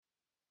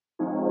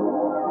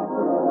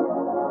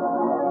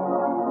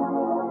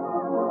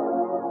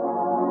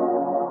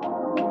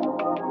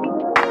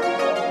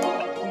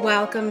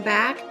Welcome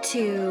back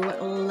to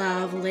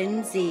Love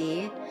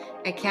Lindsay,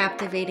 a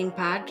captivating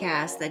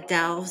podcast that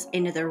delves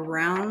into the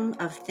realm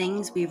of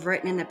things we've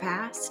written in the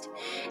past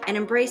and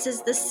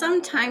embraces the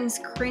sometimes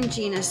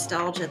cringy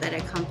nostalgia that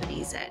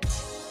accompanies it.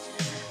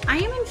 I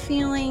am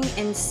feeling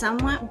in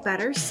somewhat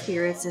better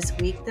spirits this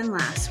week than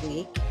last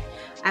week.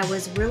 I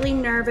was really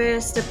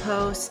nervous to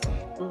post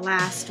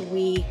last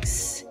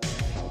week's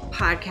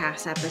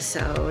podcast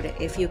episode.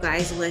 If you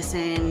guys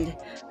listened,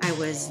 I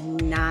was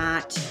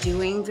not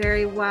doing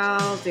very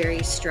well,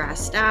 very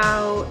stressed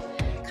out,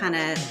 kind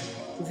of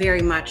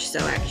very much so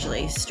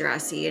actually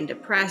stressy and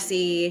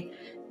depressy.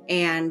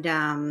 And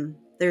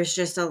there's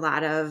just a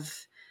lot of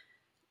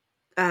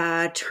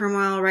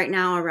turmoil right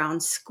now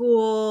around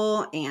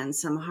school and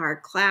some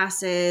hard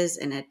classes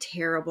and a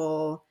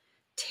terrible,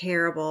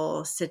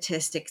 terrible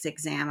statistics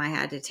exam I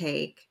had to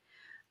take.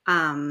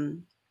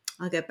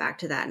 I'll get back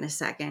to that in a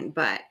second,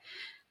 but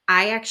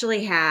I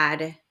actually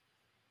had,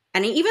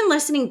 and even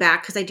listening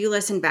back, because I do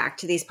listen back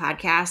to these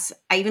podcasts,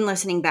 even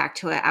listening back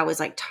to it, I was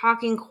like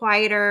talking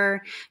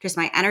quieter, just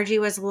my energy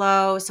was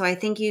low. So I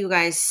thank you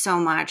guys so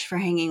much for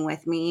hanging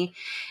with me.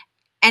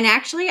 And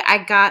actually, I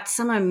got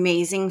some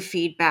amazing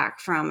feedback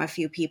from a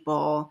few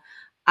people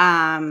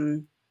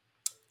that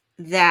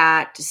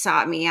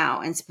sought me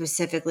out and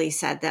specifically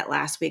said that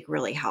last week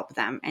really helped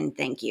them. And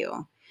thank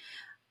you.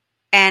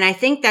 And I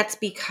think that's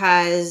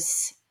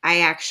because I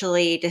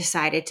actually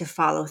decided to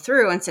follow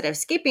through instead of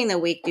skipping the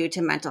week due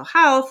to mental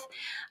health.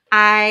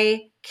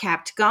 I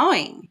kept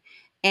going.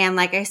 And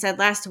like I said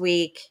last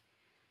week,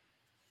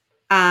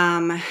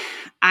 I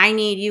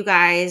need you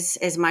guys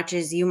as much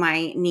as you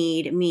might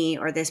need me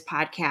or this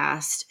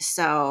podcast.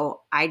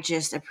 So I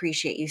just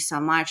appreciate you so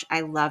much.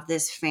 I love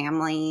this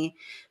family,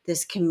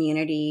 this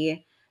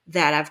community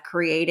that I've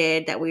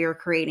created, that we are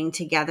creating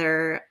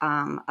together,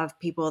 of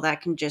people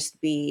that can just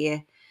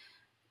be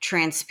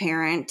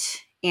transparent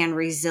and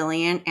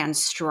resilient and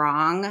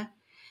strong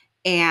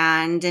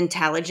and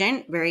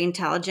intelligent, very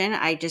intelligent.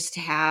 I just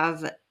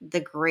have the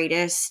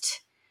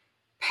greatest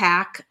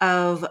pack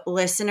of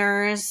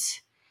listeners.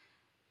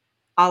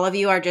 All of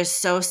you are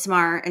just so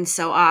smart and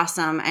so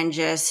awesome. And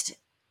just,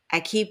 I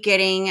keep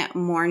getting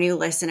more new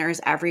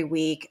listeners every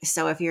week.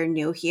 So if you're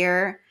new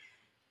here,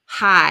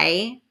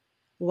 hi,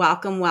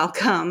 welcome,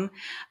 welcome.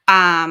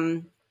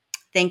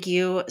 Thank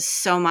you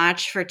so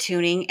much for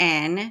tuning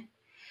in.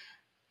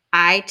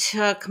 I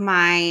took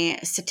my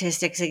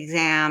statistics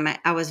exam.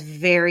 I was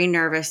very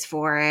nervous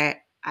for it.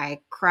 I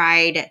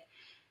cried.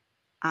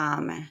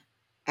 I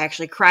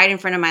actually cried in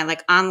front of my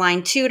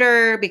online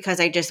tutor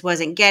because I just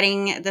wasn't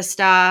getting the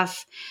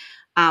stuff.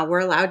 We're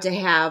allowed to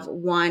have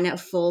one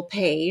full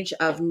page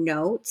of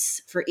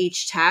notes for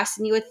each test.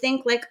 And you would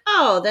think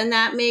oh, then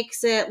that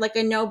makes it like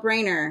a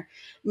no-brainer.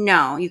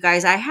 No, you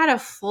guys, I had a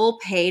full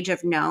page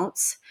of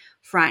notes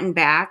front and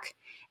back,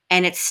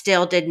 and it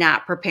still did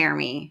not prepare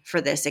me for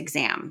this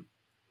exam.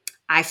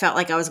 I felt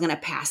like I was going to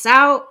pass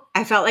out.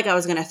 I felt like I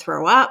was going to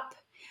throw up.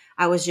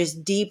 I was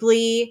just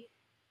it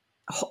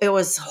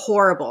was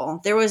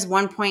horrible. There was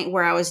one point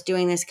where I was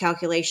doing this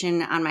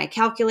calculation on my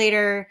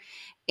calculator,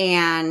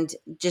 and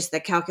just the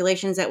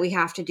calculations that we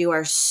have to do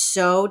are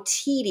so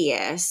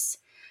tedious.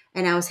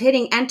 And I was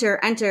hitting enter,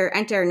 enter,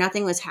 enter.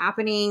 Nothing was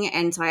happening.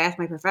 And so I asked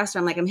my professor,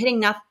 I'm like, I'm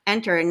hitting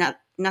enter and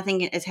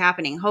nothing is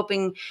happening,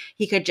 hoping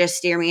he could just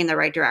steer me in the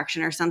right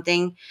direction or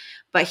something.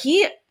 But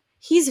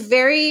he's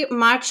very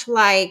much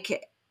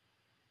like,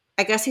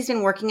 I guess he's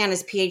been working on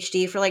his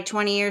PhD for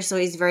 20 years. So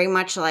he's very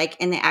much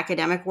in the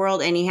academic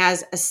world, and he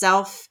has a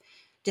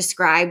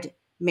self-described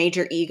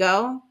major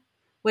ego,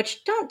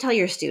 which don't tell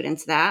your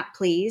students that,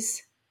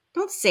 please.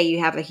 Don't say you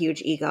have a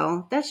huge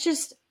ego. That's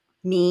just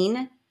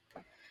mean.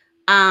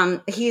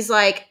 He's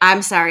like,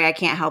 I'm sorry, I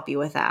can't help you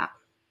with that.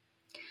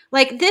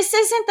 This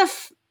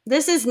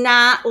is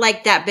not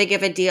that big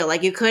of a deal.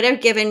 You could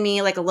have given me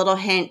a little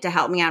hint to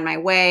help me on my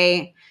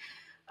way.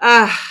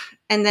 And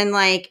then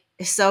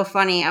it's so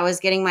funny. I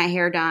was getting my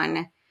hair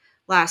done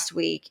last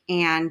week,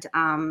 and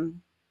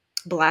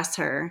bless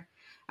her,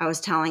 I was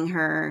telling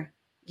her,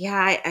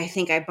 yeah, I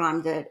think I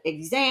bombed the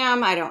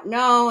exam. I don't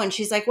know. And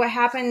she's like, what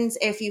happens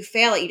if you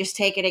fail it? You just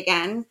take it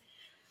again?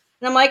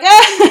 And I'm like,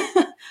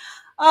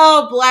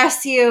 oh,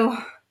 bless you.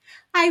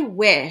 I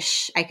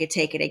wish I could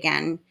take it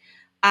again.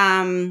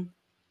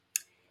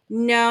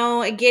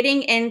 No,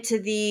 getting into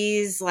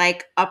these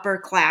upper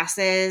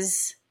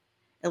classes,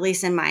 at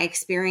least in my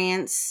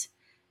experience,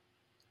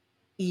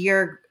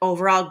 your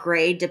overall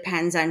grade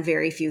depends on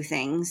very few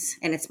things,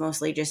 and it's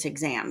mostly just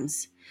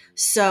exams.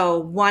 So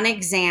one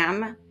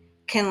exam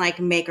can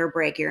make or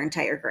break your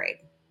entire grade.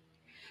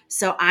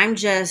 So I'm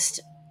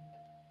just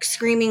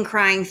screaming,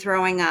 crying,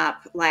 throwing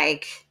up,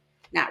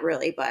 not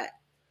really, but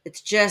it's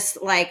just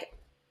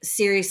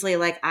seriously,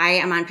 I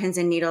am on pins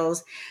and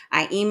needles.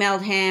 I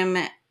emailed him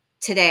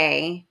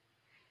today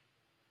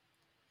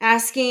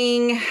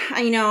asking,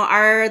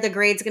 are the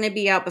grades going to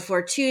be out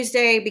before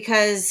Tuesday?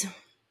 Because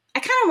I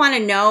kind of want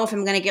to know if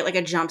I'm going to get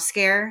a jump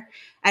scare.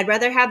 I'd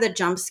rather have the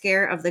jump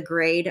scare of the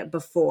grade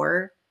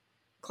before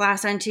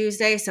class on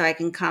Tuesday so I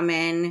can come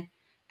in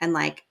and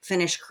like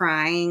finish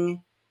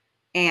crying.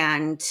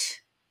 And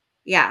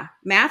yeah,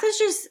 math is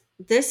just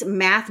this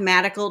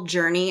mathematical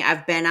journey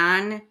I've been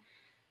on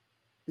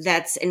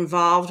that's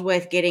involved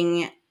with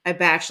getting a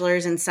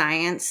bachelor's in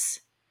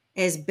science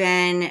has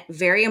been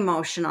very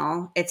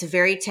emotional. It's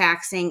very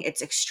taxing.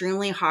 It's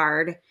extremely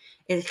hard.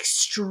 It's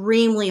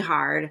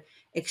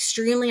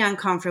extremely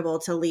uncomfortable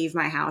to leave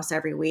my house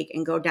every week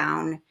and go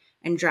down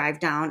and drive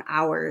down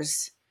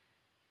hours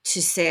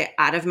to sit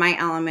out of my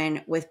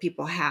element with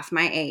people half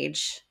my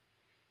age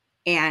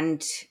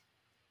and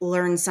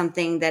learn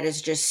something that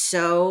is just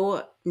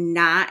so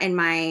not in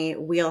my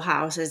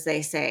wheelhouse, as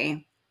they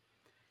say.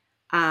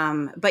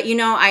 But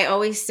I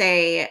always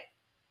say,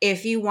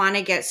 if you want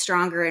to get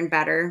stronger and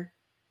better,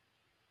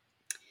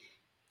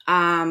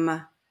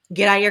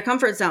 get out of your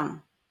comfort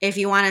zone. If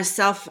you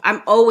want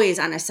I'm always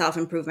on a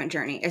self-improvement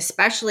journey,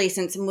 especially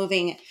since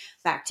moving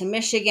back to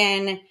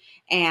Michigan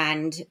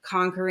and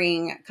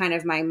conquering kind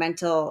of my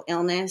mental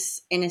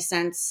illness in a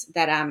sense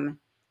that I'm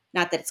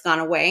not that it's gone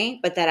away,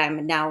 but that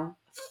I'm now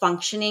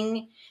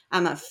functioning.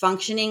 I'm a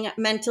functioning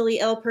mentally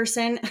ill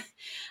person.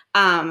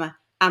 um,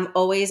 I'm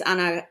always on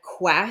a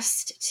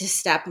quest to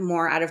step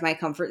more out of my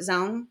comfort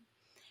zone.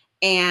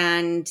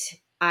 And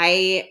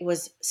I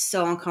was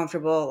so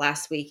uncomfortable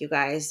last week, you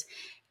guys.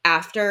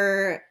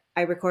 After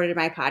I recorded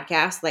my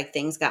podcast, like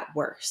things got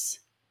worse.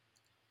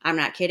 I'm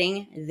not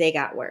kidding. They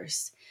got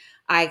worse.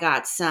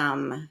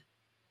 I'm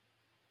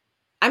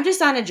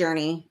just on a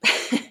journey.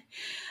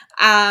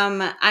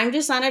 I'm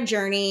just on a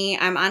journey.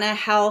 I'm on a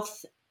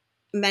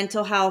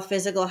mental health,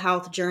 physical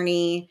health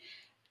journey.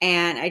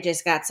 And I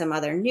just got some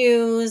other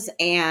news.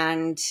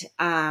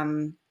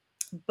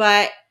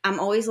 But I'm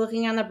always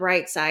looking on the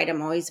bright side.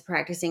 I'm always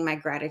practicing my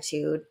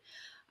gratitude.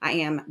 I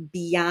am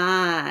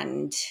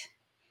beyond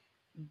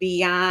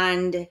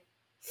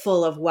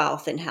full of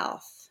wealth and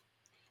health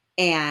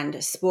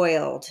and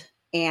spoiled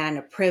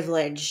and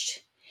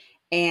privileged,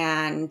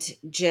 and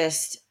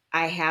just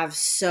I have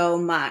so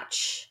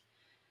much.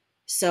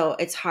 So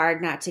it's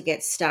hard not to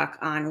get stuck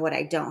on what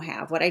I don't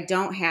have. What I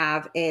don't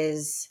have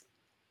is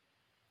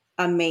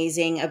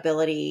amazing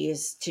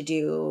abilities to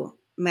do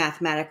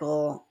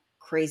mathematical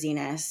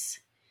craziness.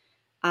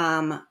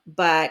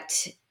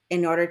 But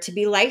in order to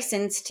be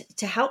licensed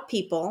to help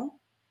people,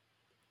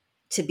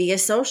 to be a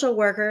social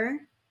worker,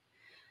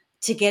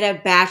 to get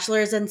a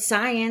bachelor's in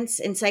science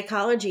and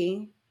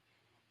psychology,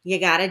 you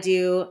got to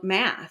do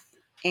math.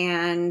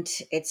 And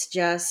it's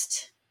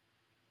just,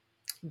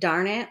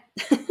 darn it.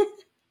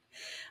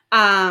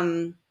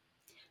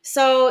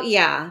 So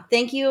yeah,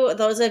 thank you.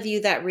 Those of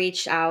you that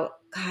reached out,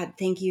 God,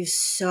 thank you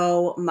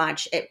so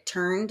much. It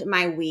turned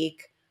my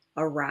week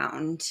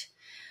around.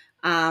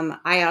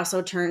 I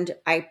also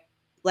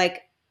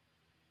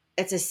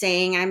it's a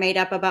saying I made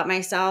up about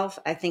myself.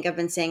 I think I've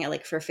been saying it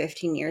like for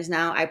 15 years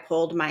now. I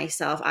pulled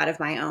myself out of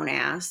my own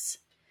ass.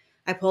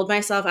 I pulled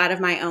myself out of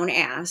my own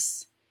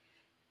ass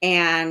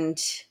and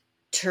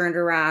turned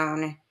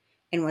around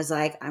and was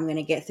like, I'm going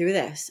to get through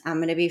this. I'm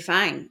going to be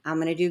fine. I'm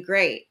going to do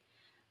great.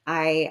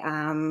 I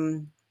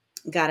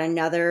got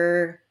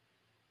another,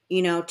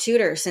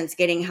 tutor since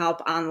getting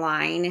help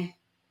online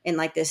in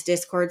like this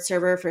Discord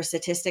server for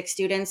statistics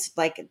students,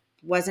 like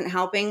wasn't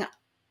helping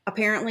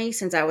apparently,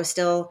 since I was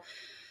still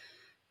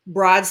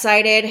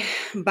broadsided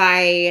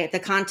by the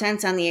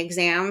contents on the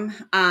exam.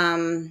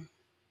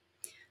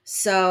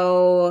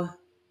 So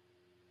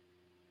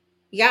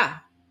yeah,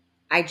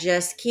 I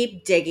just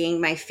keep digging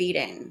my feet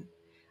in.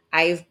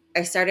 I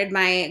started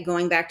my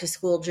going back to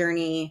school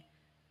journey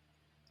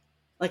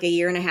like a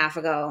year and a half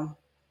ago,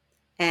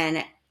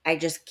 and I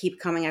just keep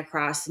coming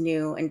across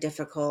new and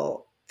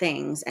difficult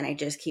things, and I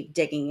just keep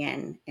digging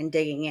in and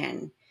digging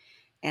in,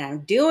 and I'm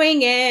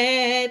doing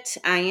it.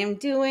 I am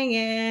doing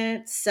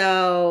it.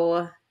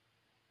 So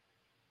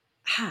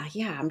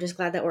yeah, I'm just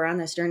glad that we're on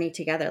this journey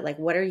together. Like,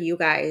 what are you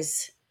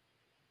guys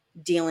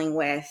dealing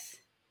with?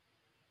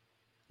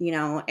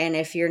 And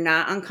if you're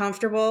not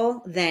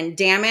uncomfortable, then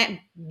damn it,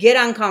 get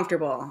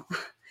uncomfortable.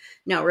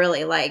 No,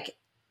 really, like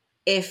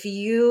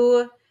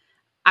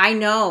I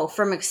know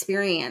from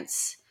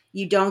experience,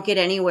 you don't get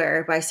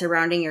anywhere by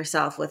surrounding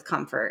yourself with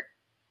comfort.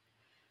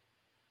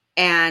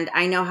 And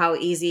I know how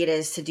easy it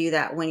is to do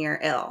that when you're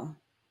ill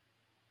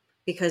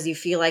because you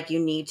feel like you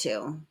need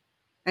to.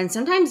 And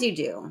sometimes you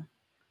do.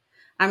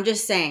 I'm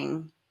just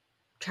saying,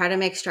 try to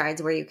make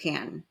strides where you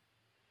can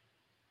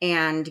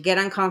and get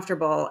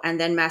uncomfortable, and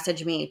then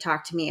message me,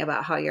 talk to me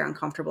about how you're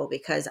uncomfortable,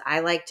 because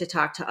I like to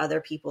talk to other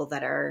people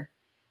that are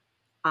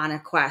on a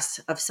quest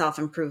of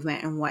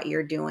self-improvement and what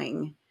you're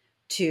doing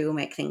to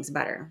make things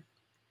better.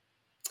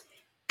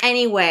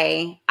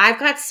 Anyway, I've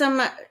got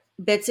some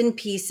bits and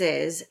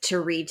pieces to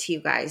read to you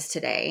guys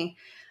today.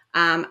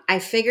 I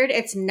figured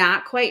it's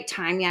not quite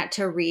time yet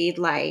to read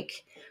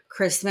like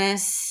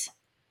Christmas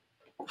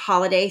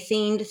holiday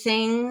themed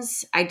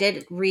things. I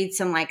did read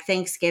some like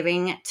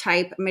Thanksgiving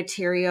type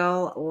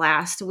material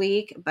last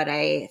week, but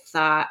I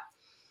thought,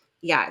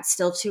 yeah, it's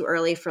still too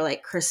early for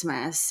like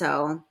Christmas.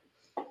 So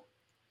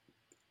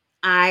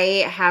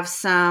I have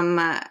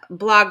some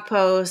blog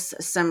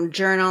posts, some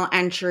journal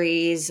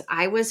entries.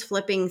 I was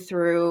flipping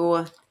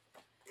through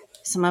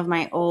some of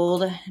my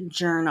old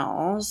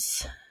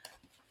journals,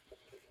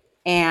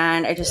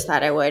 and I just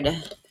thought I would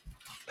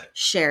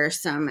share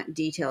some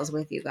details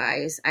with you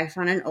guys. I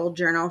found an old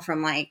journal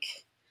from like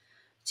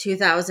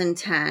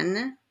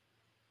 2010.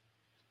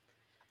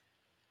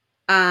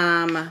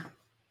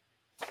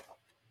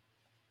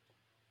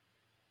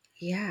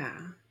 Yeah.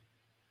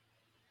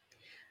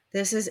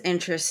 This is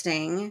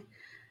interesting.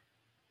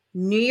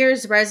 New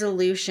Year's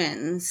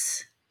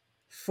resolutions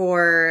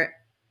for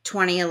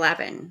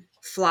 2011.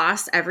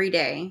 Floss every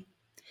day.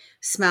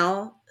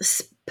 Spell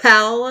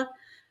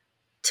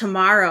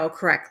tomorrow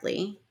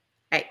correctly.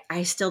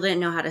 I still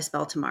didn't know how to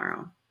spell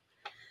tomorrow.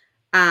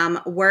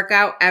 Work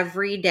out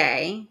every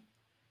day.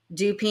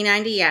 Do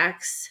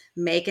P90X.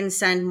 Make and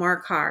send more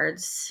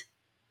cards.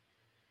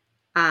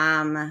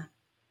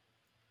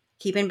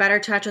 Keep in better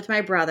touch with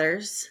my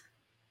brothers.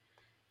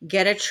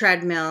 Get a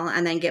treadmill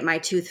and then get my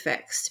tooth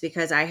fixed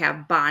because I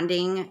have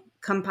bonding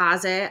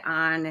composite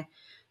on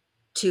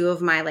two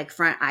of my like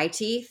front eye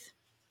teeth.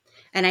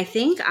 And I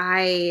think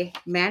I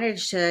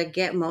managed to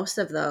get most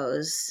of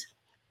those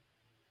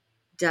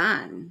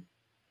done.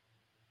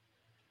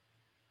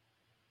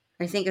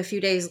 I think a few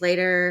days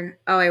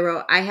later, I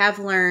wrote, I have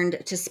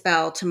learned to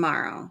spell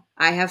tomorrow.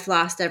 I have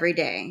flossed every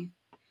day.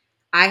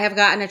 I have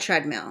gotten a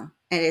treadmill.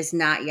 It is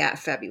not yet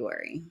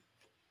February.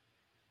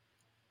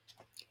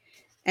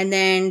 And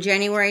then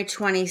January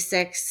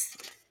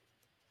 26th,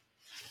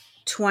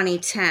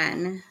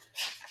 2010.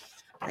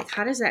 Like,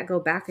 how does that go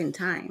back in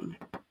time?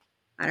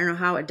 I don't know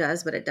how it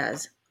does, but it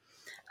does.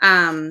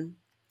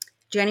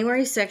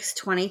 January 6th,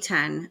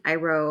 2010, I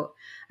wrote,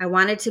 I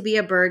wanted to be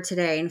a bird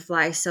today and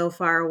fly so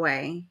far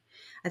away.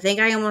 I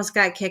think I almost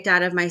got kicked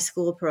out of my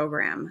school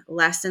program.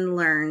 Lesson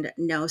learned,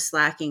 no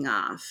slacking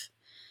off.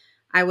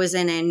 I was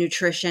in a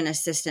nutrition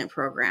assistant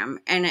program.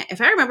 And if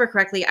I remember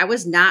correctly, I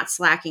was not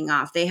slacking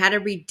off. They had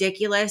it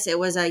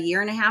was a year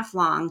and a half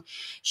long.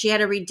 She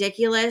had a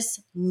ridiculous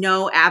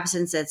no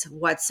absences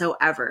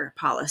whatsoever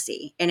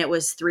policy. And it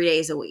was 3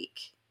 days a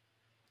week.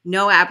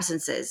 No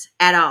absences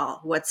at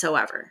all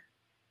whatsoever.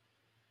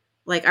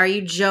 Like, are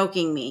you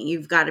joking me?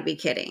 You've got to be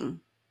kidding.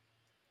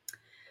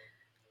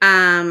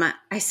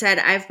 I said,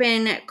 I've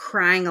been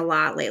crying a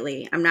lot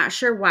lately. I'm not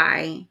sure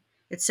why.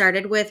 It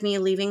started with me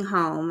leaving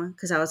home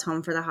because I was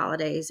home for the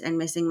holidays and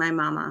missing my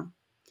mama.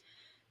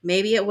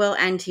 Maybe it will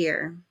end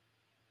here.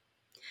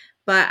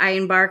 But I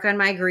embark on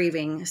my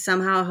grieving,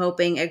 somehow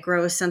hoping it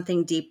grows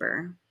something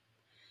deeper.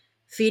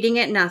 Feeding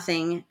it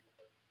nothing.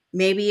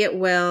 Maybe it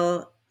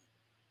will,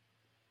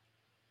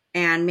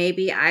 and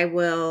maybe I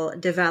will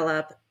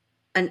develop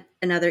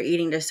another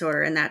eating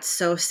disorder. And that's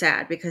so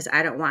sad because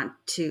I don't want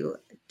to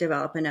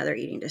develop another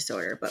eating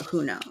disorder, but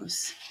who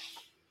knows?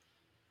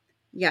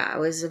 Yeah, I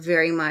was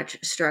very much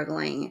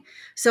struggling.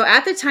 So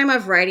at the time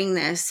of writing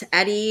this,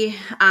 Eddie,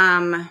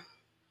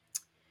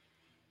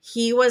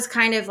 he was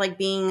kind of like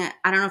being,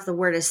 I don't know if the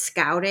word is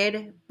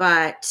scouted,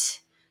 but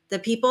the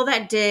people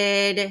that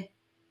did,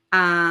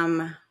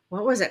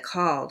 what was it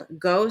called?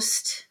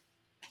 Ghost.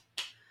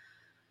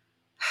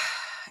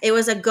 It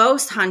was a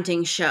ghost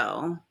hunting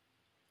show.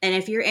 And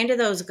if you're into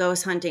those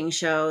ghost hunting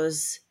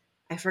shows,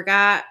 I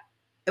forgot,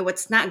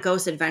 it's not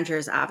Ghost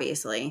Adventures,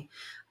 obviously.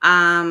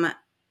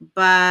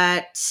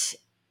 But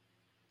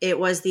it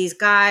was these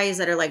guys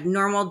that are like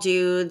normal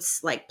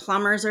dudes, like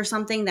plumbers or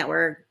something, that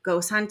were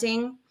ghost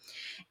hunting.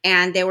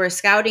 And they were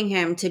scouting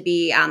him to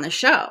be on the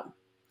show.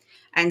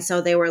 And so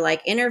they were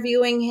like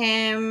interviewing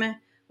him,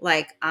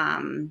 like,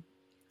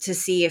 to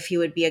see if he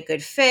would be a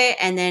good fit.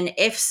 And then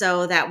if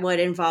so, that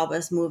would involve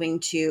us moving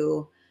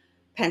to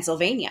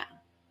Pennsylvania,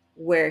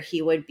 where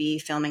he would be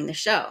filming the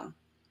show.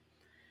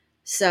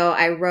 So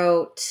I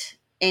wrote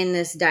in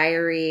this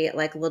diary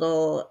like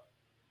little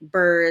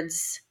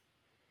birds,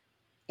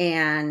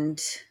 and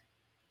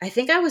I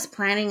think I was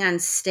planning on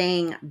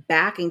staying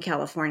back in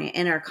California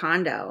in our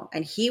condo,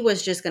 and he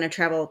was just going to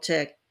travel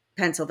to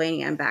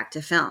Pennsylvania and back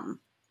to film.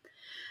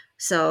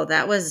 So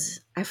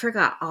I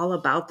forgot all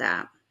about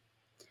that.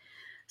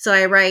 So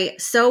I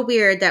write, so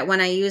weird that when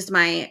I used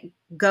my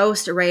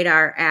Ghost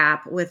Radar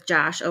app with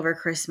Josh over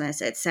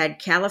Christmas, it said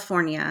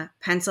California,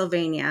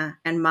 Pennsylvania,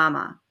 and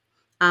Mama.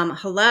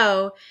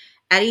 Hello,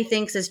 Eddie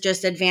thinks it's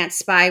just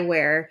advanced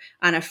spyware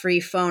on a free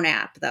phone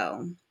app,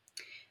 though.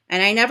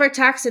 And I never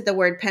texted the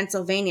word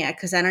Pennsylvania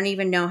because I don't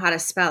even know how to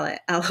spell it.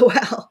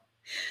 LOL.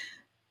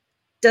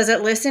 Does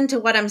it listen to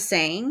what I'm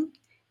saying?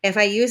 If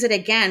I use it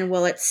again,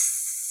 will it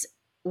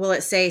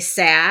say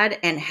sad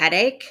and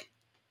headache?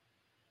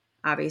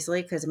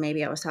 Obviously, because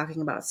maybe I was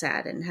talking about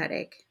sad and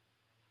headache.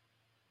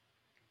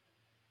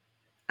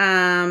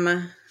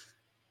 On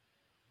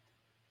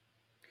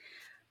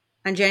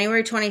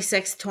January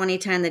 26th,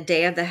 2010, the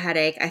day of the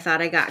headache, I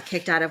thought I got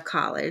kicked out of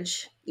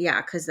college.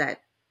 Yeah, because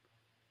that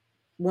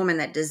woman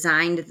that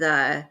designed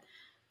the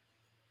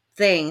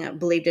thing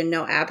believed in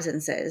no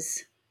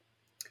absences.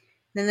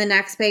 Then the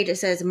next page, it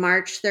says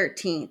March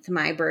 13th,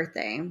 my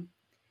birthday.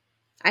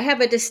 I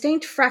have a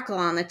distinct freckle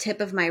on the tip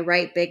of my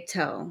right big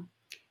toe.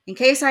 In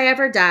case I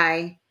ever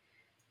die,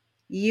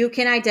 you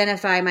can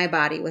identify my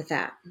body with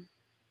that.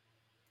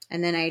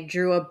 And then I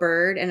drew a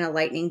bird and a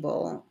lightning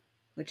bolt,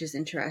 which is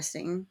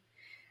interesting.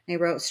 I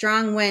wrote,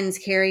 strong winds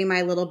carry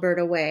my little bird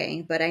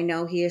away, but I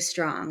know he is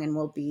strong and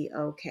will be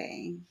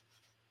okay.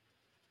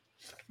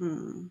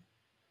 And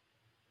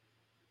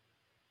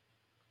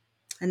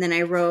then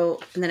I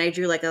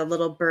drew like a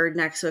little bird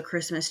next to a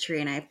Christmas tree,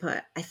 and I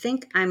put, I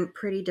think I'm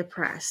pretty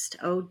depressed.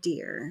 Oh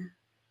dear.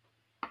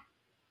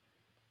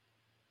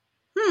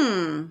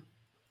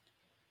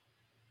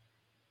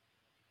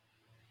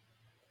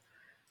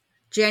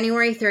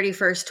 January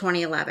 31st,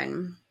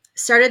 2011.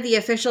 Started the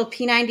official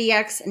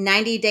P90X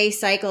 90-day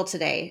cycle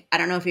today. I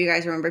don't know if you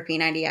guys remember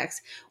P90X.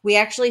 We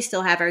actually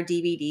still have our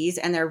DVDs,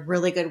 and they're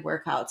really good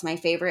workouts. My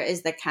favorite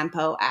is the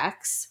Kempo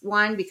X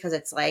one because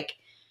it's like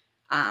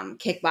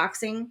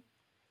kickboxing.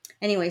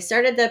 Anyway,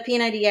 started the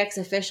P90X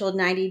official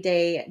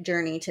 90-day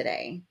journey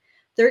today.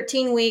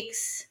 13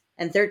 weeks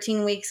and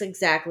 13 weeks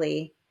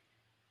exactly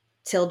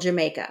till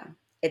Jamaica.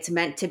 It's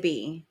meant to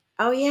be.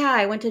 Oh yeah,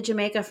 I went to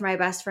Jamaica for my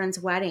best friend's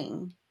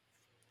wedding.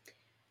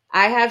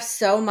 I have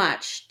so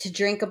much to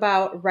drink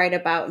about, write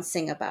about, and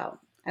sing about.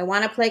 I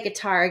want to play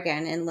guitar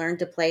again and learn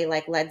to play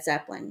like Led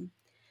Zeppelin.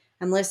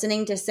 I'm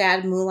listening to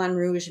sad Moulin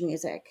Rouge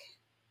music.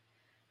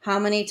 How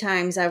many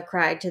times I've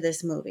cried to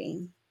this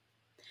movie.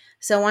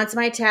 So once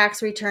my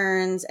tax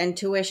returns and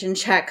tuition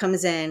check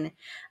comes in,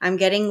 I'm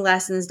getting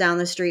lessons down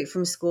the street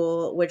from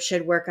school, which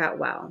should work out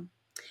well.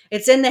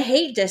 It's in the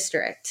Hate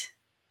District.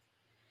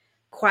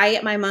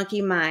 Quiet my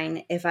monkey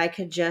mind if I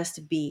could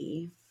just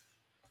be.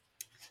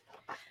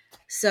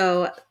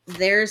 So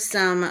there's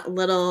some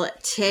little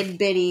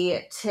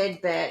tidbits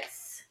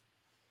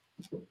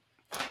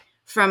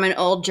from an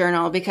old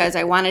journal because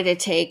I wanted to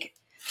take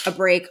a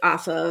break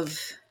off of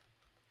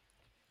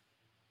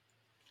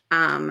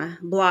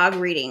blog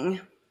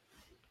reading.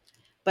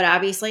 But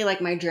obviously,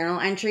 like my journal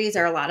entries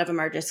a lot of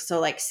them are just so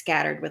like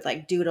scattered with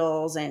like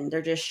doodles, and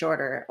they're just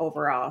shorter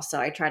overall.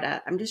 So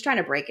I'm just trying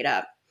to break it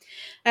up.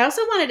 I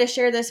also wanted to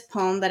share this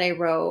poem that I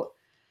wrote.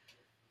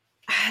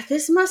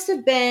 This must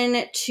have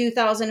been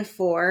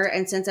 2004.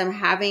 And since I'm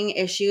having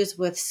issues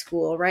with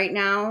school right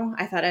now,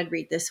 I thought I'd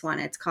read this one.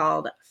 It's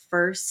called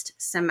First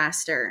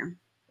Semester.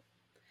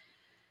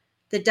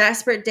 The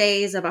desperate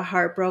days of a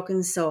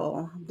heartbroken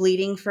soul,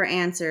 bleeding for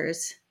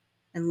answers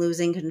and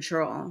losing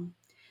control.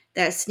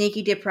 That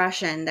sneaky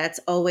depression that's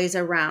always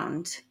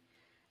around.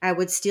 I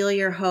would steal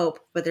your hope,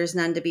 but there's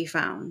none to be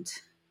found.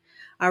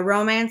 Our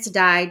romance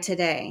died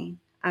today.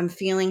 I'm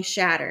feeling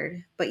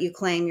shattered, but you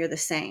claim you're the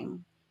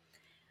same.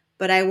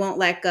 But I won't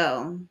let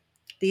go.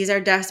 These are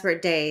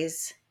desperate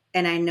days,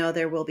 and I know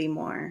there will be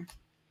more.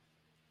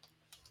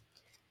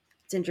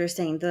 It's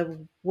interesting.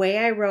 The way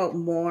I wrote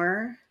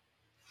more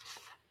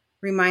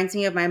reminds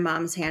me of my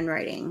mom's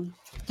handwriting.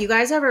 Do you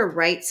guys ever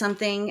write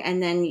something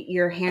and then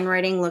your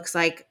handwriting looks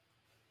like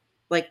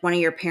one of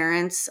your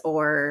parents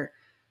or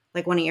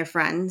like one of your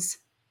friends?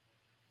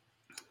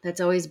 That's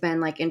always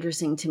been like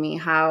interesting to me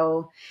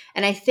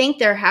and I think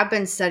there have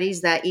been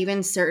studies that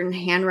even certain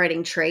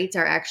handwriting traits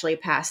are actually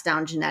passed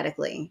down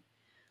genetically,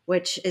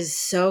 which is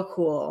so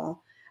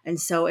cool and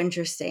so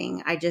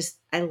interesting. I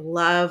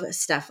love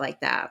stuff like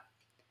that.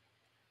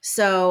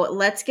 So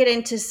let's get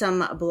into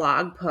some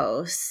blog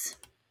posts.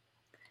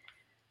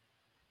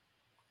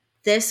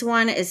 This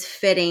one is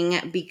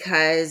fitting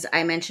because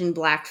I mentioned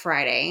Black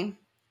Friday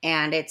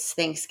and it's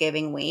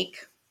Thanksgiving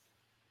week.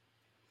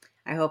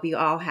 I hope you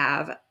all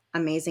have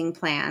amazing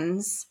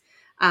plans.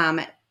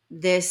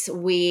 This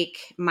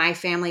week, my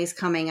family is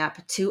coming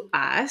up to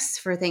us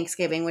for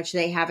Thanksgiving, which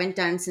they haven't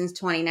done since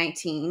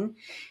 2019.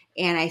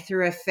 And I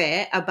threw a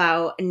fit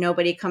about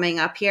nobody coming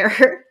up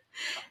here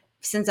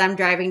since I'm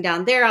driving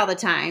down there all the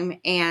time.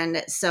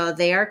 And so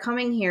they are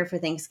coming here for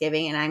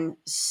Thanksgiving, and I'm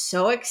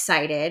so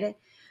excited.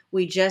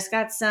 We just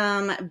got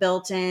some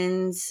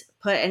built-ins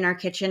put in our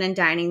kitchen and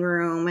dining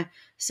room.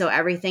 So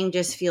everything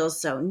just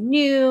feels so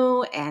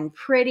new and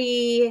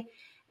pretty.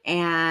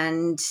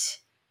 And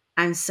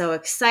I'm so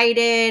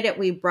excited.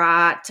 We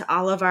brought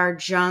all of our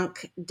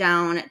junk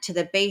down to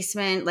the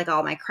basement, like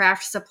all my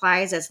craft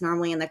supplies that's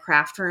normally in the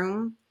craft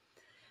room,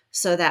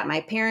 so that my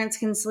parents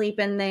can sleep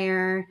in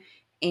there.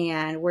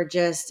 And we're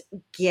just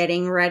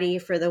getting ready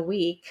for the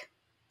week.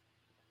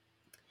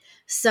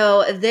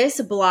 So this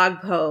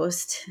blog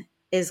post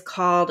is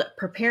called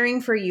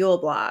Preparing for Yule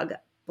Blog,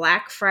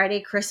 Black Friday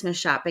Christmas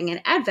Shopping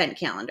and Advent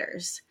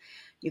Calendars.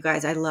 You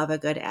guys, I love a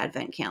good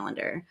Advent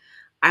calendar.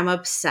 I'm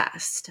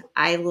obsessed.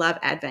 I love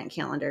Advent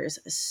calendars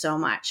so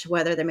much,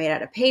 whether they're made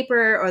out of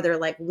paper or they're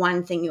like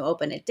one thing you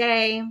open a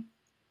day.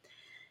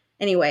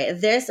 Anyway,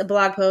 this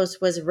blog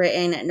post was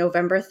written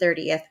November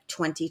 30th,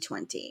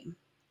 2020.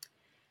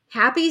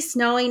 Happy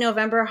snowy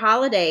November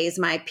holidays,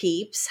 my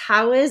peeps.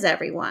 How is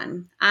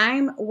everyone?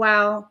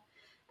 Well,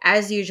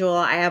 as usual,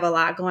 I have a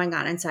lot going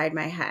on inside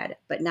my head,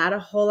 but not a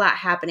whole lot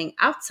happening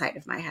outside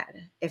of my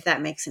head, if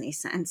that makes any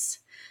sense.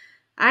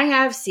 I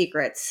have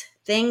secrets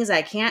things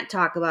I can't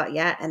talk about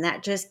yet. And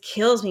that just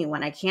kills me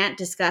when I can't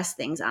discuss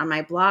things on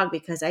my blog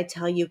because I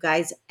tell you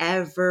guys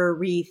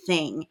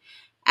everything.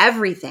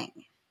 Everything.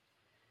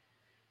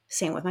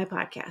 Same with my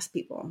podcast,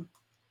 people.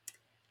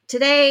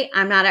 Today,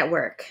 I'm not at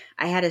work.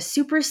 I had a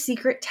super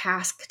secret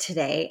task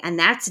today, and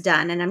that's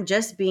done, and I'm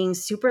just being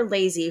super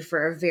lazy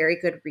for a very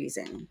good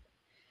reason.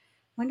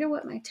 Wonder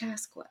what my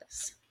task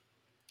was.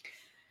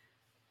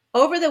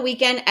 Over the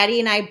weekend,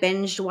 Eddie and I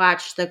binged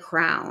watched The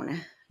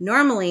Crown.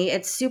 Normally,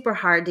 it's super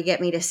hard to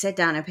get me to sit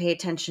down and pay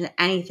attention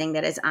to anything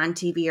that is on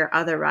TV or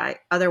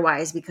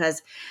otherwise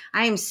because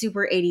I am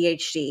super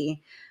ADHD.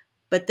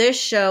 But this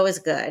show is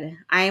good.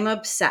 I am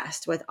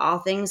obsessed with all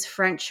things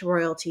French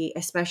royalty,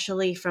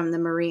 especially from the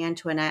Marie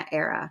Antoinette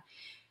era.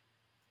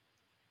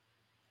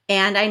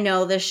 And I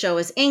know this show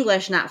is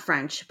English, not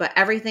French, but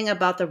everything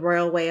about the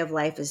royal way of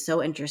life is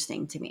so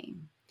interesting to me.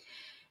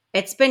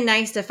 It's been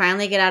nice to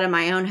finally get out of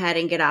my own head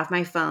and get off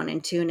my phone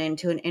and tune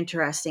into an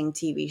interesting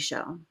TV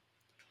show.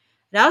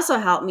 It also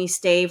helped me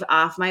stave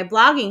off my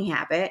blogging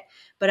habit,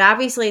 but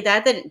obviously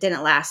that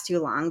didn't last too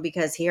long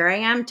because here I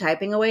am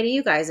typing away to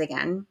you guys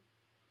again.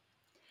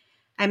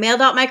 I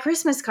mailed out my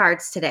Christmas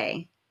cards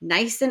today,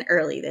 nice and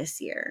early this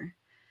year.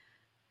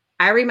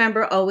 I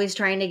remember always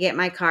trying to get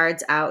my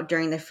cards out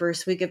during the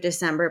first week of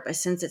December, but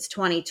since it's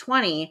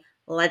 2020,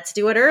 let's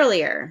do it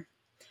earlier.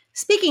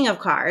 Speaking of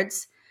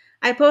cards,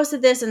 I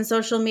posted this on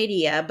social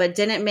media, but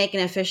didn't make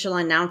an official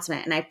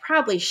announcement, and I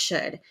probably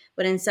should.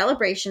 But in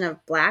celebration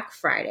of Black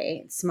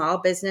Friday, Small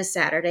Business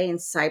Saturday, and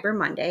Cyber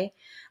Monday,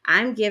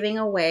 I'm giving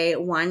away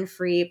one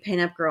free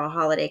Pinup Girl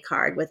holiday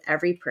card with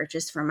every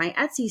purchase from my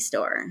Etsy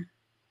store.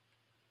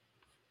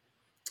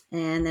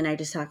 And then I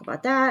just talk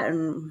about that,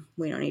 and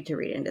we don't need to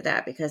read into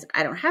that because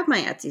I don't have my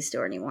Etsy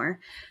store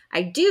anymore.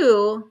 I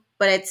do,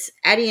 but it's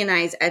Eddie and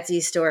I's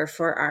Etsy store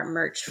for our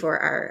merch for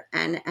our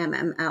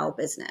NMML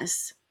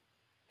business.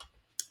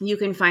 You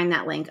can find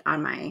that link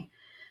on my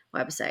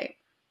website.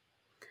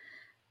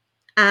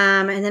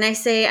 And then I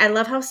say, I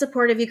love how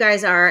supportive you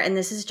guys are, and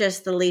this is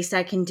just the least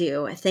I can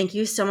do. Thank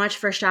you so much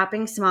for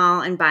shopping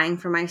small and buying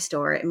from my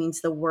store. It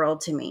means the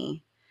world to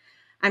me.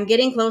 I'm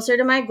getting closer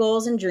to my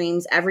goals and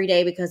dreams every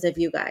day because of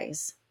you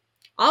guys.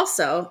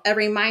 Also, a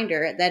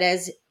reminder that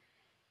as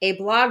a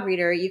blog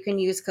reader, you can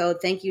use code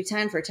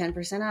THANKYOU10 for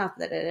 10% off.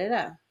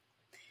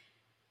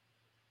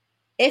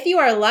 If you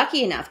are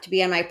lucky enough to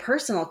be on my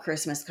personal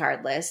Christmas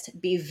card list,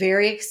 be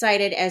very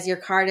excited as your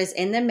card is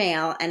in the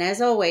mail. And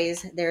as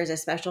always, there is a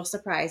special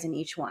surprise in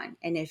each one.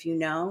 And if you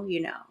know,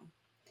 you know.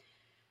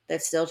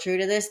 That's still true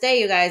to this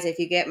day, you guys. If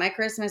you get my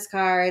Christmas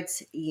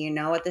cards, you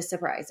know what the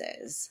surprise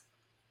is.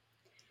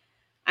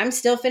 I'm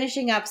still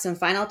finishing up some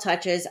final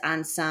touches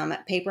on some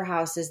paper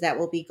houses that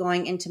will be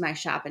going into my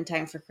shop in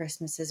time for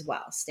Christmas as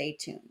well. Stay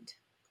tuned.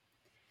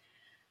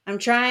 I'm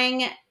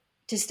trying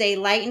to stay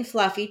light and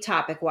fluffy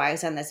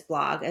topic-wise on this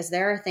blog as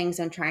there are things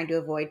I'm trying to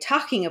avoid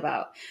talking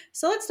about.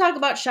 So let's talk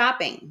about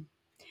shopping.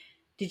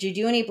 Did you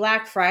do any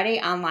Black Friday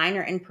online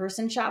or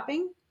in-person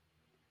shopping?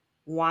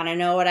 Want to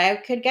know what I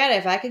could get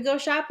if I could go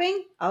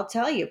shopping? I'll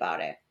tell you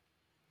about it.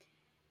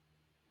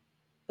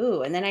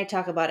 Ooh, and then I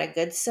talk about a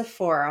good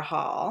Sephora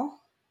haul.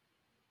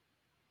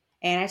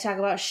 And I talk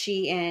about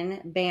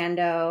Shein,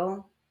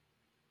 Bando,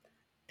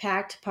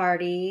 Packed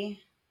Party.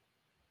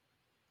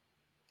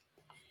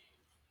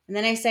 And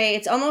then I say,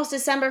 it's almost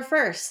December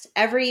 1st.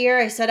 Every year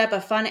I set up a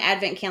fun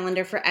advent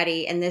calendar for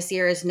Eddie, and this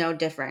year is no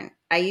different.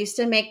 I used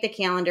to make the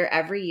calendar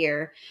every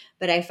year,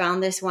 but I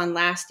found this one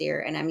last year,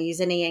 and I'm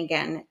using it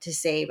again to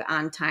save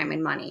on time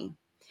and money.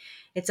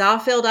 It's all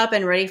filled up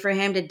and ready for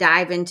him to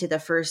dive into the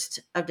 1st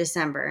of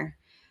December.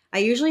 I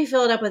usually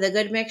fill it up with a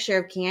good mixture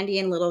of candy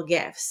and little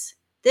gifts.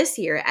 This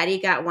year, Eddie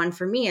got one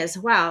for me as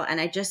well,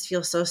 and I just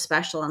feel so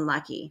special and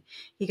lucky.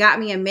 He got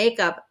me a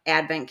makeup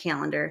advent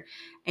calendar,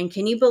 and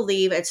can you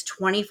believe it's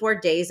 24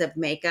 days of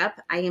makeup?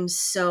 I am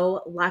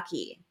so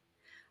lucky.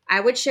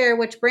 I would share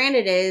which brand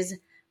it is,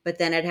 but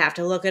then I'd have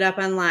to look it up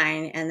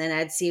online, and then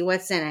I'd see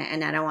what's in it,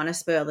 and I don't want to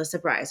spoil the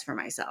surprise for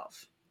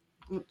myself.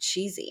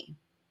 Cheesy.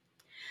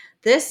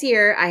 This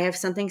year, I have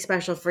something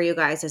special for you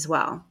guys as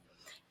well.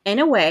 In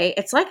a way,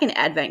 it's like an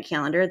advent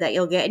calendar that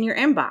you'll get in your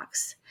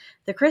inbox.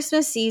 This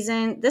Christmas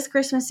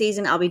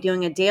season, I'll be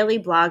doing a daily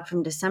blog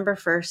from December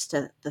 1st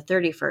to the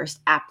 31st,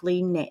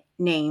 aptly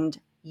named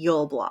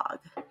Yule Blog.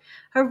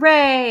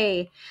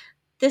 Hooray!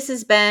 This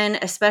has been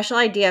a special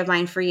idea of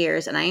mine for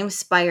years, and I am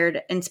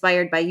inspired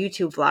by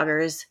YouTube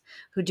vloggers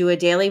who do a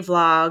daily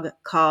vlog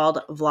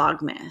called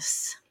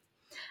Vlogmas.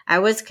 I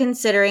was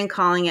considering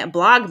calling it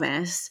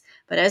Blogmas,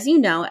 but as you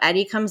know,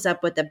 Eddie comes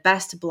up with the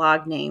best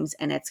blog names,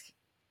 and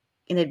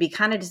it'd be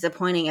kind of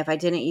disappointing if I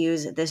didn't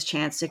use this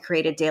chance to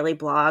create a daily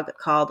blog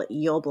called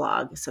Yule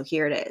Blog. So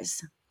here it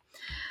is.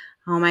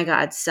 Oh my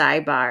God,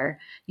 sidebar.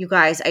 You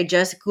guys, I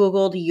just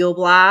Googled Yule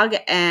Blog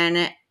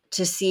and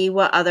to see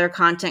what other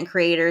content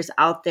creators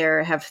out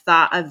there have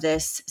thought of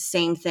this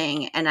same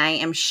thing, and I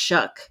am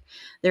shook.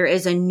 There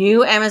is a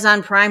new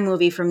Amazon Prime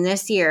movie from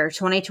this year,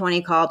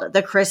 2020, called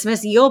The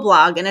Christmas Yule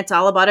Blog, and it's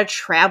all about a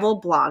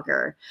travel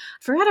blogger.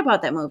 I forgot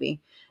about that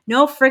movie.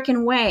 No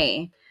freaking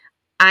way.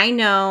 I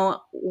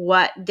know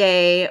what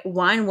day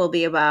one will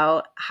be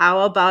about.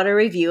 How about a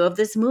review of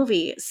this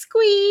movie?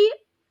 Squee!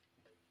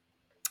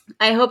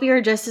 I hope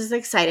you're just as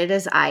excited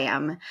as I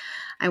am.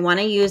 I want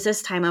to use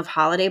this time of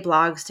holiday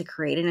blogs to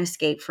create an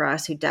escape for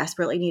us who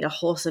desperately need a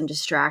wholesome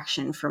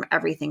distraction from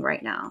everything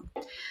right now.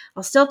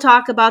 I'll still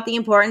talk about the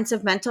importance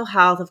of mental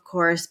health, of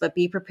course, but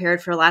be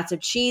prepared for lots of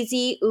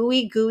cheesy,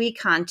 ooey gooey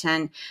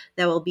content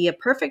that will be a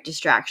perfect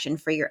distraction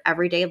for your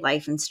everyday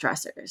life and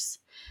stressors.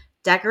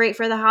 Decorate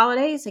for the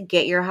holidays,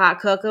 get your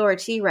hot cocoa or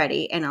tea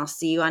ready, and I'll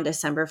see you on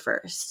December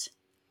 1st.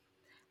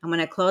 I'm going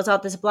to close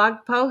out this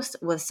blog post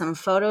with some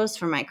photos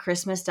from my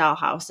Christmas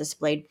dollhouse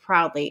displayed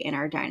proudly in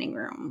our dining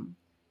room.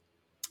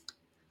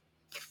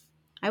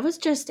 I was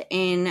just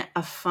in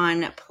a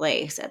fun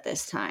place at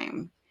this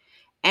time.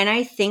 And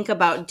I think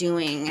about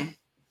doing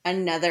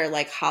another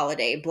like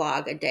holiday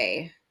blog a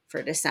day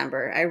for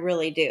December. I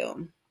really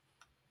do.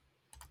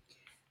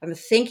 I'm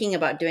thinking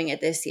about doing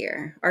it this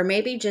year, or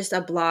maybe just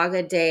a blog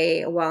a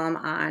day while I'm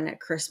on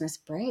Christmas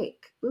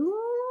break. Ooh,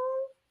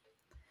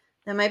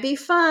 that might be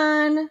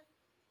fun.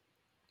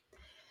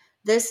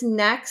 This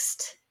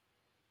next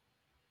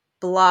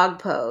blog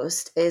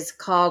post is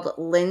called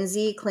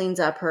Lindsay Cleans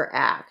Up Her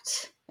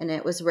Act, and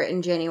it was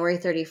written January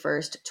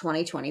 31st,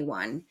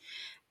 2021.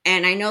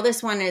 And I know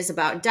this one is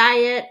about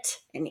diet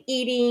and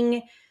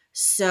eating,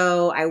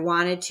 so I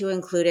wanted to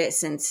include it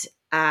since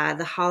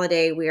the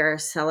holiday we are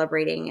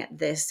celebrating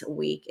this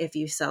week, if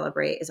you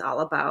celebrate, is all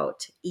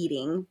about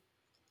eating.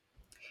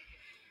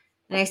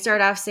 And I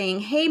start off saying,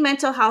 hey,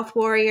 mental health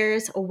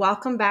warriors,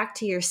 welcome back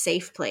to your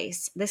safe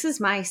place. This is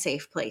my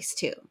safe place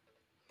too.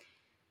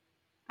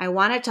 I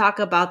want to talk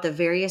about the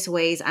various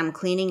ways I'm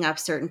cleaning up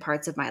certain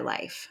parts of my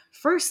life.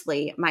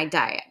 Firstly, my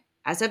diet.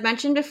 As I've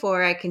mentioned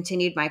before, I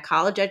continued my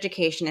college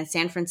education in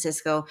San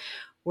Francisco,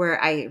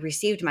 where I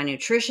received my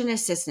nutrition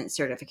assistant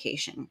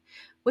certification,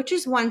 which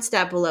is one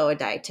step below a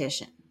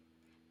dietitian.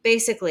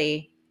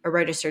 Basically, a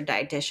registered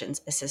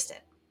dietitian's assistant.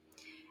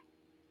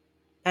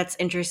 That's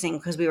interesting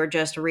because we were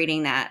just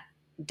reading that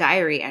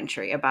diary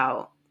entry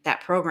about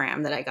that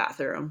program that I got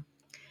through.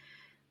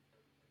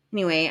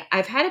 Anyway,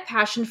 I've had a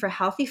passion for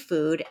healthy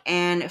food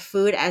and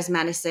food as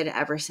medicine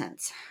ever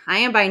since. I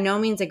am by no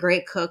means a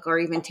great cook or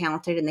even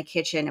talented in the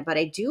kitchen, but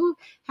I do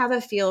have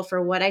a feel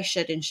for what I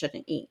should and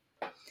shouldn't eat.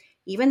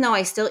 Even though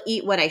I still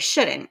eat what I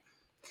shouldn't,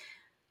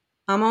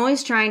 I'm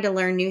always trying to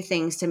learn new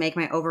things to make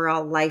my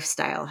overall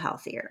lifestyle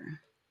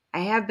healthier. I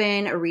have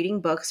been reading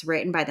books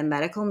written by the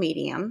medical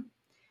medium,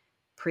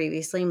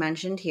 previously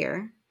mentioned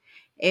here.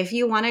 If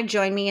you want to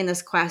join me in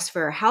this quest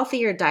for a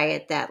healthier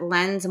diet that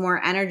lends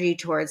more energy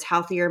towards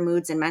healthier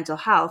moods and mental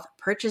health,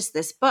 purchase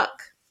this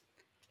book.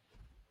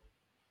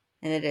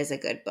 And it is a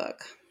good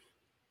book.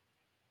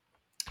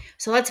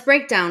 So let's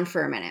break down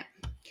for a minute.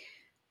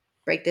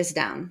 Break this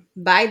down.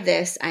 By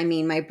this, I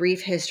mean my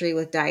brief history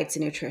with diets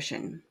and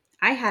nutrition.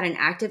 I had an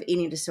active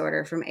eating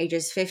disorder from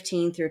ages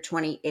 15 through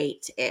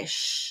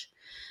 28-ish.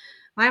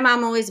 My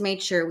mom always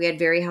made sure we had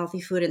very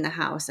healthy food in the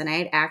house and I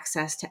had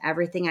access to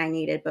everything I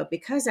needed. But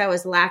because I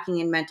was lacking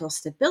in mental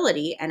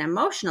stability and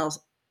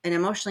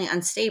emotionally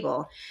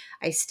unstable,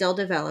 I still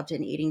developed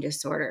an eating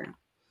disorder.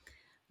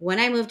 When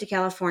I moved to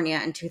California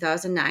in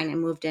 2009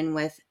 and moved in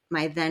with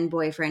my then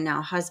boyfriend,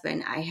 now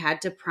husband, I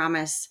had to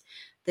promise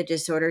the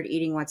disordered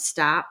eating would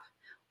stop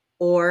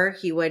or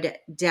he would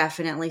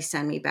definitely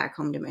send me back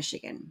home to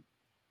Michigan.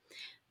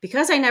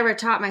 Because I never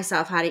taught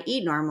myself how to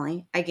eat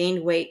normally, I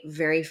gained weight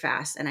very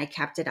fast and I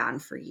kept it on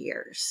for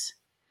years.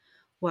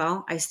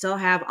 Well, I still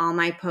have all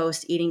my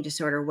post-eating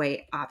disorder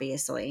weight,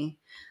 obviously.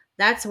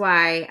 That's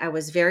why I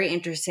was very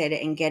interested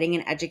in getting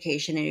an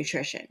education in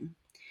nutrition,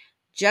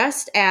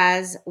 just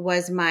as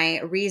was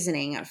my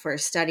reasoning for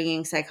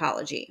studying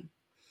psychology.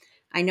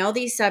 I know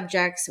these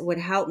subjects would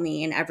help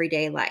me in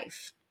everyday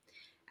life.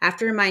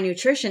 After my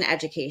nutrition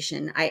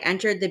education, I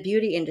entered the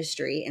beauty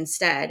industry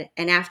instead,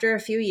 and after a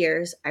few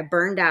years, I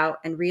burned out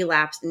and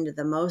relapsed into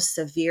the most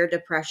severe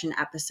depression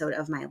episode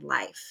of my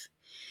life.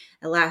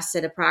 It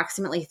lasted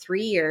approximately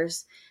 3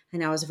 years,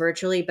 and I was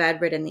virtually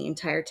bedridden the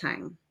entire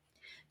time.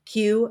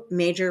 Cue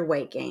major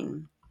weight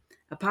gain.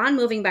 Upon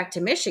moving back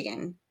to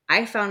Michigan,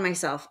 I found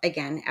myself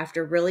again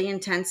after really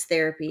intense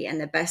therapy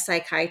and the best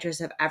psychiatrist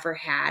I've ever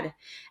had,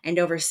 and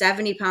over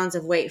 70 pounds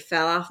of weight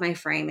fell off my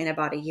frame in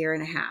about a year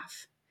and a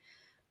half.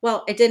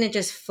 Well, it didn't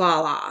just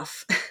fall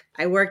off.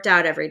 I worked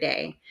out every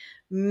day,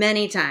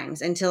 many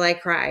times until I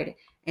cried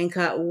and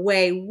cut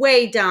way,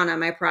 way down on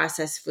my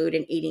processed food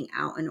and eating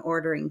out and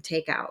ordering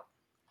takeout.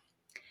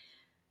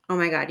 Oh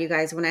my God, you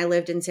guys, when I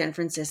lived in San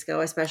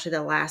Francisco, especially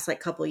the last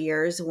couple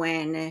years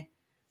when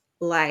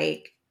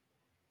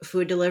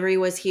food delivery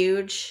was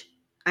huge.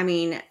 I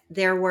mean,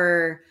 there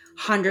were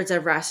hundreds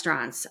of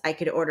restaurants I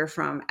could order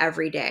from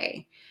every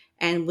day.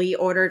 And we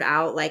ordered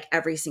out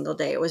every single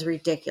day. It was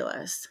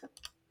ridiculous.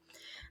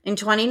 In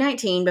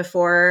 2019,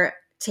 before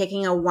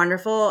taking a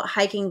wonderful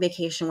hiking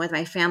vacation with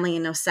my family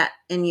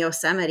in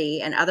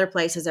Yosemite and other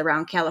places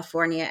around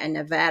California and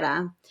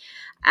Nevada,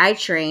 I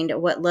trained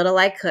what little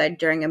I could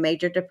during a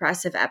major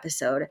depressive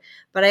episode,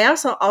 but I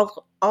also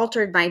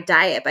altered my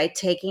diet by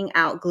taking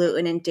out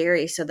gluten and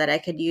dairy so that I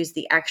could use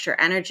the extra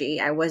energy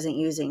I wasn't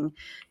using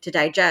to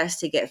digest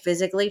to get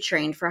physically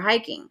trained for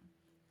hiking.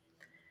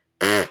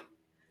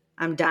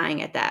 I'm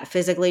dying at that.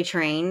 Physically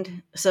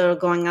trained. So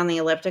going on the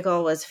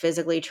elliptical was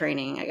physically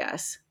training, I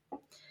guess.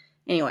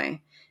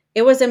 Anyway,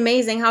 it was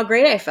amazing how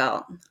great I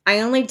felt.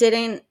 I only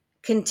didn't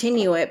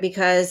continue it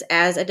because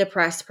as a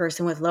depressed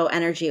person with low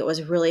energy, it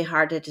was really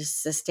hard to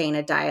just sustain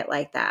a diet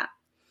like that.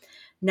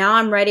 Now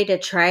I'm ready to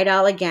try it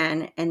all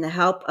again in the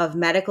help of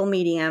medical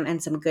medium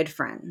and some good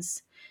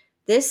friends.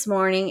 This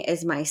morning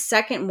is my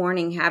second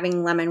morning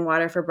having lemon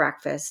water for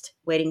breakfast,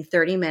 waiting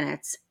 30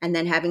 minutes, and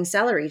then having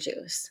celery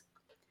juice.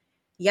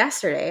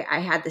 Yesterday, I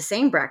had the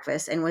same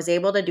breakfast and was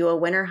able to do a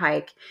winter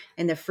hike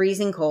in the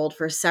freezing cold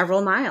for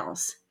several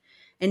miles.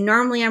 And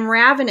normally I'm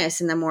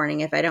ravenous in the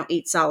morning if I don't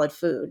eat solid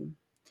food.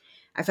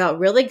 I felt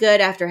really good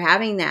after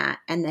having that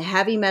and the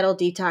heavy metal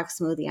detox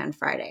smoothie on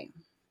Friday.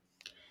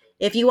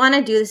 If you want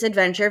to do this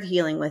adventure of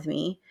healing with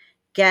me,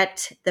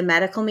 get the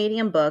Medical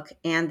Medium book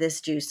and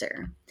this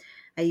juicer.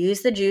 I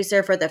used the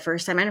juicer for the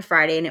first time on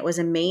Friday and it was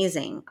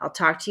amazing. I'll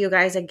talk to you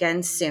guys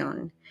again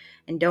soon.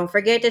 And don't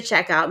forget to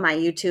check out my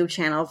YouTube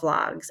channel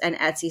vlogs and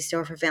Etsy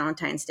store for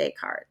Valentine's Day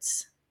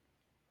cards.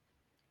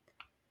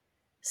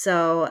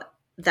 So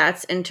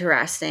that's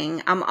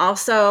interesting. I'm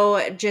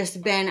also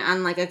just been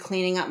on like a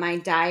cleaning up my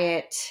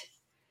diet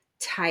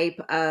type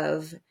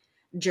of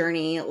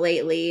journey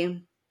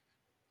lately.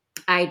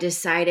 I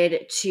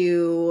decided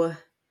to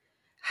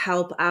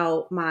help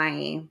out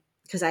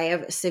because I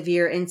have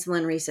severe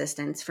insulin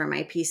resistance for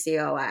my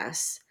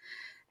PCOS,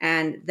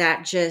 and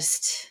that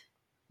just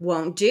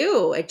won't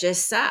do. It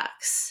just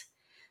sucks.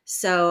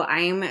 So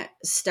I'm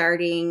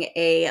starting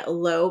a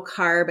low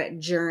carb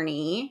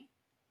journey.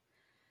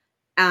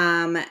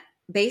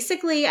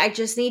 Basically, I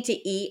just need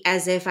to eat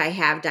as if I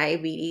have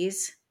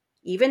diabetes,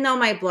 even though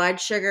my blood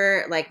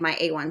sugar, like my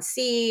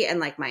A1C and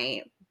like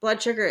my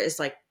blood sugar is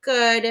like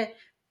good.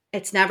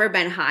 It's never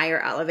been high or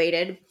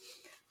elevated,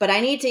 but I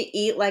need to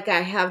eat like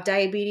I have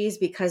diabetes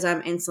because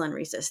I'm insulin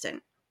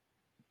resistant.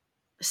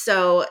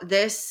 So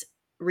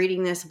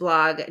reading this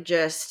blog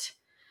just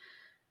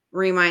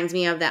reminds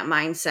me of that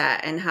mindset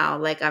and how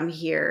like I'm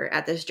here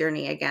at this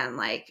journey again,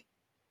 like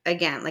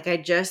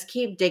I just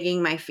keep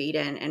digging my feet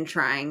in and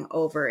trying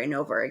over and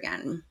over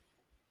again.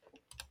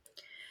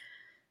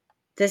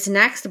 This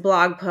next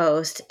blog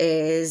post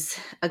is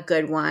a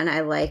good one.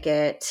 I like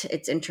it.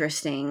 It's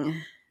interesting.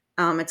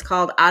 It's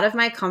called Out of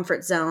My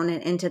Comfort Zone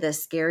and Into the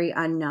Scary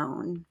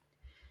Unknown.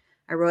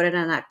 I wrote it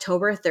on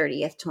October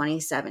 30th,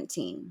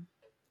 2017.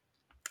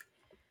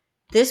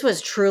 This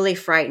was truly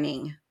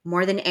frightening,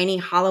 more than any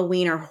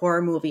Halloween or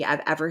horror movie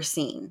I've ever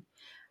seen.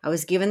 I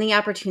was given the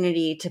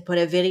opportunity to put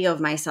a video of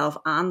myself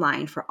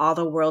online for all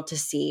the world to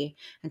see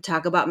and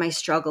talk about my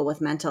struggle with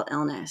mental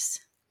illness.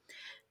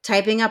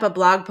 Typing up a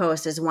blog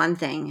post is one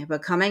thing,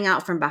 but coming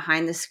out from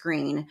behind the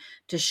screen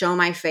to show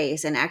my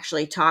face and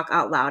actually talk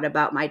out loud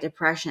about my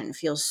depression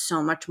feels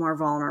so much more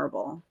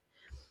vulnerable.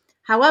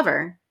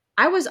 However,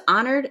 I was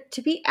honored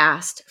to be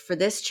asked for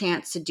this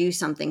chance to do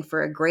something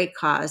for a great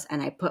cause,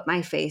 and I put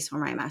my face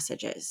where my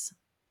message is.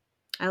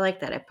 I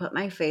like that. I put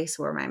my face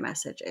where my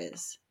message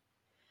is.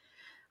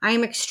 I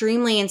am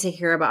extremely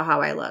insecure about how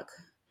I look.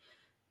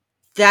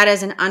 That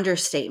is an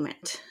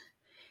understatement.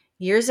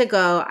 Years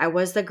ago, I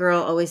was the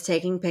girl always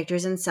taking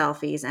pictures and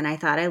selfies, and I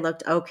thought I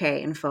looked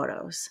okay in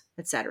photos,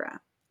 etc.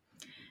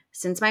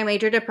 Since my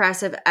major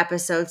depressive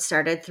episode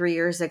started 3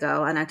 years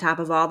ago, and on top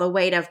of all the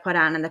weight I've put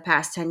on in the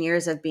past 10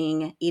 years of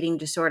being eating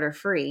disorder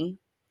free,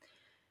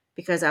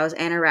 because I was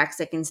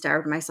anorexic and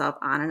starved myself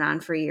on and on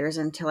for years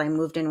until I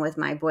moved in with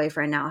my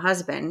boyfriend, now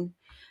husband,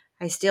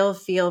 I still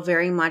feel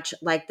very much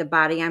like the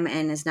body I'm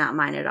in is not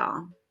mine at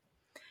all.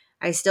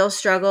 I still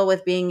struggle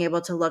with being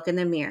able to look in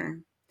the mirror.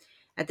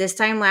 At this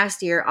time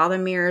last year, all the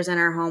mirrors in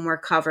our home were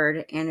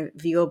covered and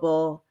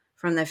viewable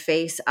from the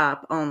face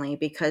up only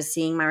because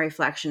seeing my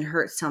reflection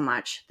hurt so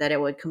much that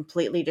it would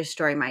completely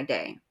destroy my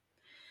day.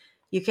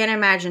 You can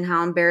imagine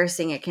how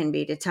embarrassing it can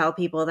be to tell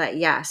people that,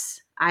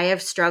 yes, I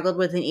have struggled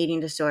with an eating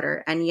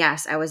disorder, and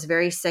yes, I was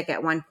very sick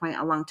at one point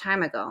a long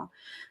time ago.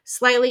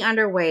 Slightly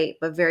underweight,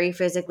 but very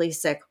physically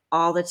sick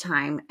all the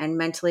time and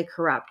mentally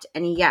corrupt.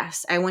 And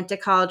yes, I went to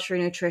college for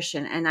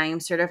nutrition, and I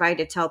am certified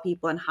to tell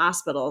people in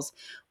hospitals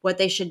what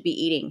they should be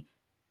eating.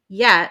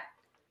 Yet,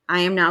 I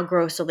am now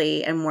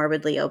grossly and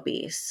morbidly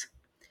obese.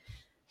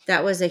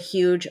 That was a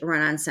huge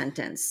run-on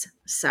sentence.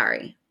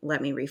 Sorry,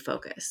 let me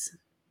refocus.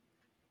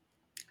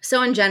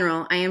 So in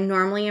general, I am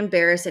normally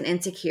embarrassed and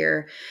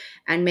insecure,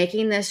 and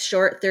making this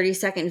short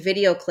 30-second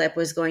video clip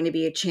was going to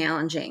be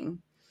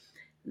challenging.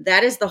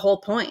 That is the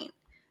whole point.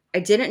 I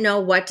didn't know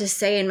what to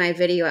say in my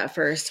video at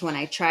first when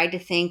I tried to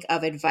think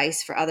of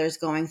advice for others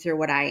going through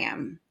what I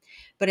am.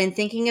 But in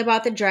thinking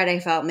about the dread I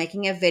felt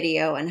making a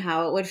video and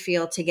how it would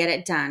feel to get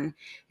it done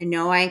and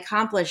know I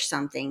accomplished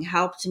something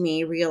helped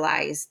me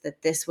realize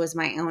that this was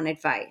my own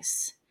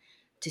advice,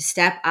 to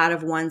step out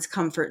of one's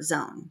comfort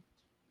zone.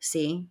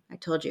 See, I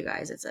told you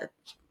guys, it's a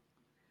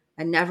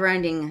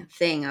never-ending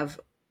thing of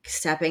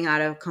stepping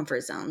out of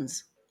comfort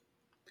zones.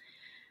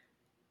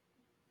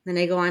 Then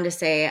they go on to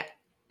say,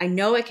 I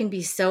know it can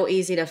be so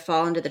easy to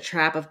fall into the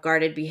trap of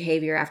guarded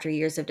behavior after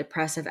years of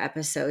depressive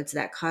episodes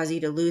that cause you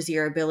to lose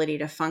your ability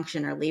to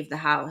function or leave the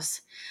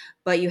house.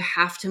 But you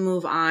have to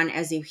move on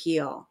as you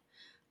heal.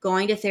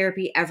 Going to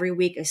therapy every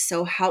week is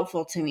so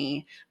helpful to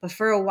me, but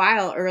for a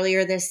while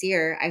earlier this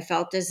year, I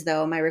felt as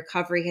though my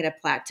recovery hit a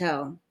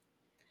plateau.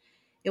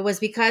 It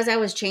was because I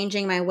was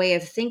changing my way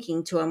of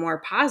thinking to a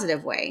more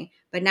positive way,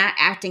 but not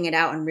acting it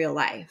out in real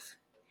life.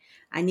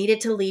 I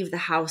needed to leave the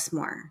house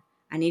more.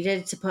 I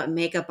needed to put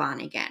makeup on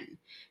again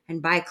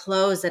and buy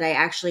clothes that I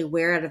actually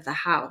wear out of the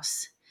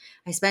house.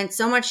 I spent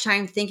so much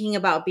time thinking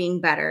about being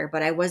better,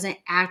 but I wasn't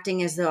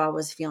acting as though I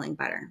was feeling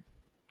better.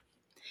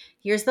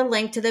 Here's the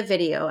link to the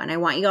video, and I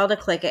want you all to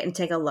click it and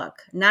take a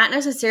look. Not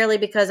necessarily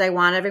because I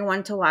want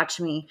everyone to watch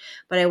me,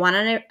 but I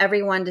want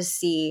everyone to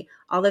see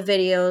all the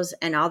videos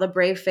and all the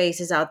brave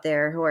faces out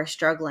there who are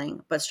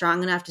struggling, but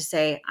strong enough to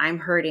say, I'm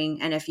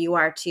hurting, and if you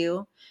are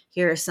too,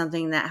 here is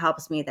something that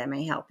helps me that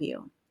may help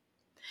you.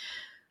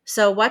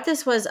 So what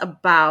this was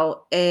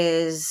about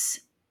is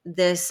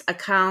this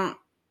account.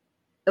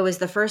 It was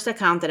the first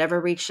account that ever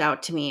reached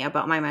out to me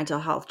about my mental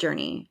health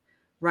journey,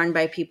 run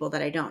by people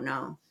that I don't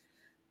know.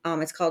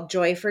 It's called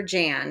Joy for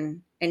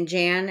Jan, and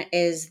Jan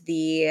is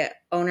the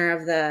owner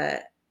of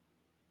the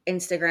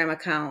Instagram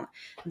account.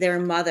 Their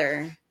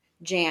mother,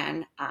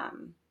 Jan,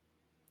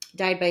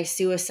 died by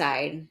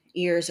suicide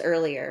years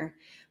earlier.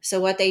 So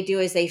what they do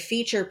is they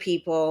feature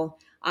people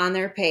on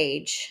their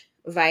page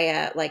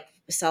via like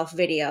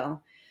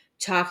self-video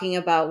talking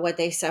about what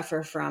they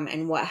suffer from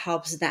and what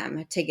helps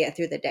them to get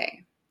through the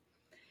day.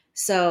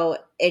 So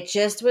it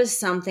just was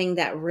something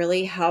that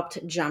really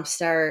helped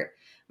jumpstart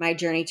my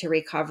journey to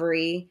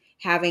recovery.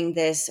 Having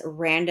this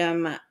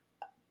random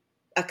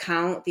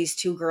account, these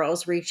two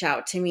girls reach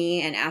out to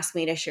me and ask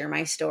me to share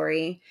my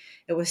story.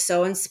 It was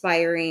so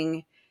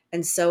inspiring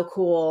and so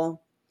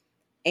cool.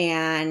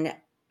 And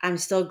I'm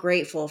still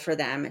grateful for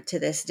them to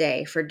this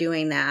day for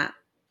doing that.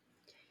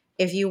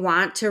 If you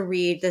want to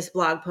read this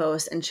blog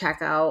post and check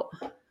out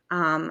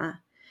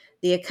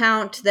the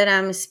account that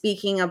I'm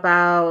speaking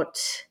about,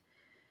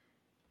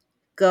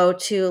 go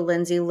to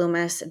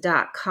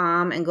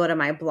lindsayloomis.com and go to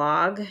my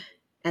blog,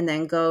 and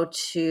then go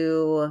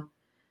to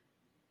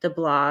the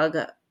blog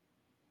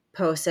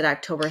posted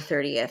October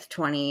 30th,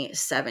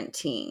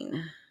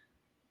 2017.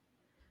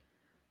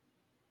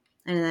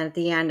 And then at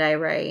the end I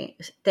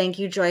write, thank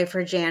you, Joy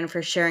for Jan,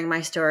 for sharing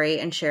my story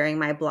and sharing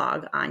my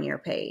blog on your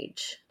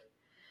page.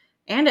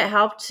 And it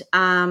helped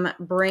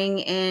bring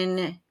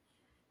in,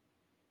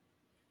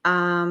 there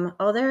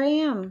I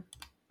am.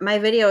 My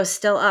video is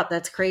still up.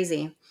 That's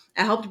crazy.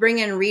 I helped bring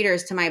in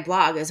readers to my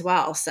blog as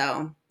well.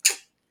 So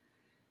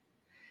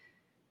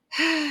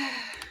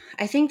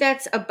I think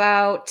that's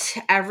about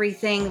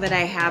everything that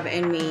I have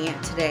in me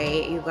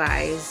today, you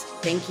guys.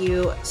 Thank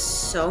you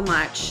so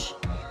much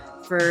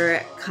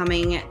for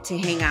coming to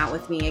hang out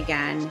with me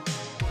again.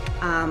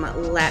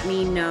 Let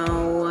me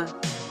know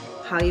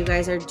how you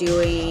guys are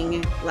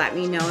doing. Let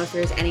me know if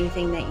there's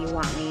anything that you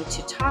want me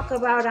to talk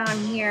about on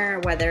here,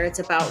 whether it's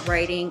about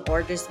writing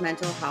or just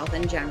mental health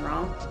in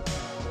general.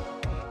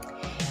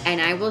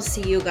 And I will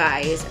see you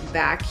guys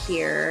back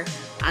here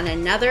on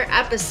another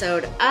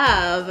episode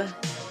of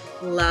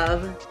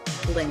Love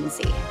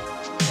Lindsay.